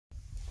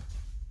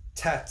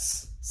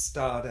Tats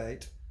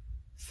stardate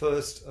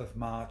 1st of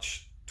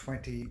March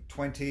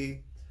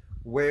 2020.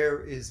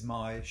 Where is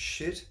my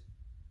shit?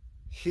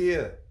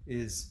 Here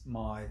is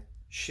my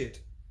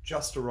shit.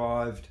 Just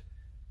arrived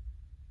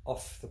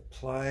off the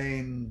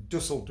plane,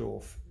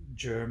 Dusseldorf,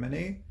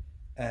 Germany,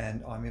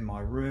 and I'm in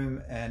my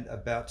room and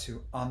about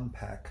to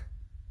unpack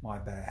my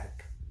bag.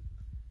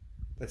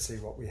 Let's see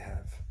what we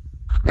have.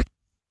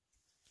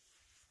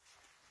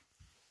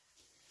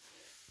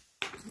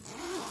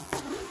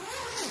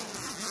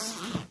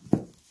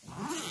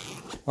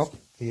 Oh,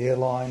 the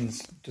airlines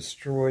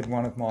destroyed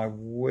one of my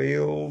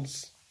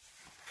wheels.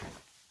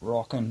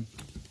 Rocking.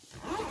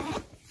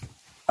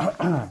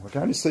 We're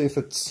going to see if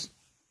it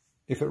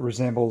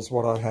resembles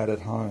what I had at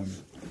home.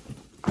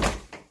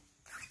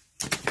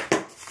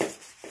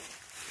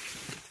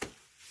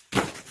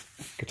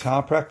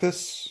 Guitar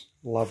practice.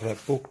 Love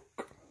that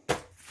book.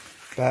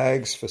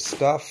 Bags for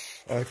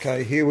stuff.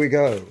 Okay, here we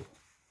go.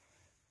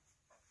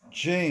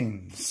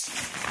 Jeans.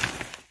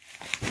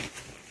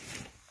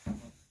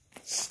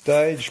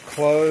 Stage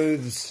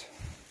clothes.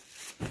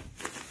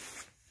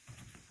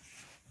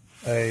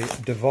 A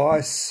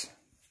device.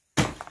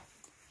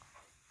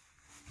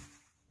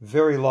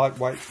 Very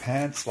lightweight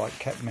pants like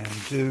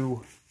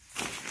Kathmandu.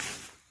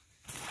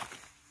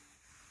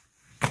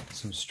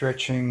 Some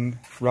stretching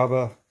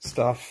rubber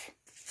stuff.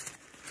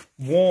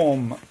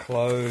 Warm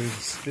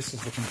clothes. This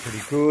is looking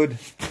pretty good.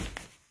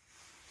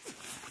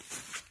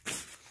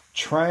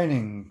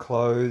 Training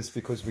clothes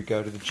because we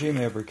go to the gym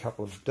every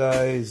couple of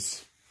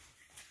days.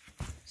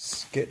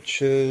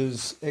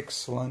 Skechers,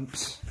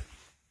 excellent.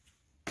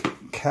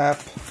 Cap.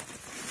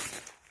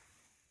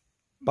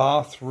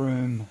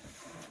 Bathroom.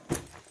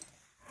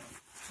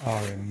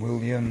 R.M.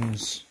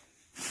 Williams.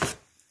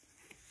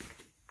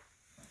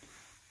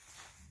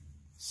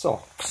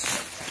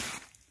 Socks.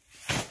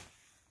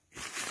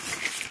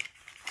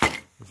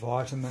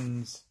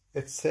 Vitamins,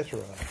 etc.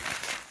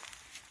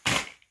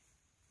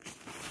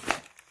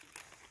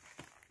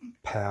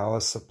 Power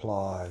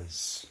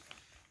supplies.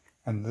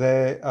 And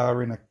they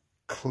are in a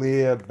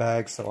clear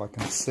bag so I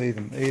can see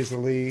them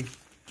easily.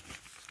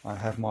 I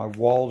have my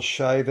Wall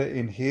shaver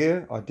in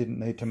here. I didn't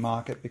need to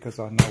mark it because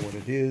I know what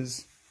it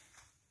is.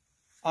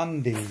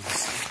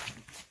 Undies.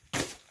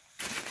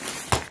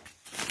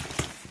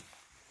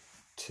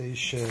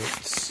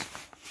 T-shirts.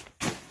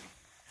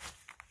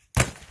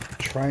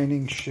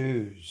 Training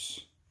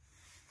shoes.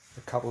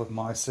 A couple of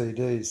my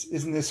CDs.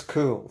 Isn't this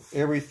cool?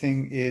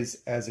 Everything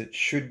is as it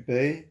should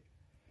be.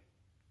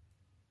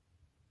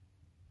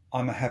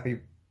 I'm a happy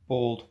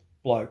bald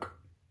bloke.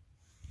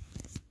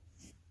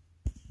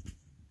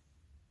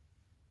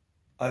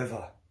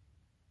 Over.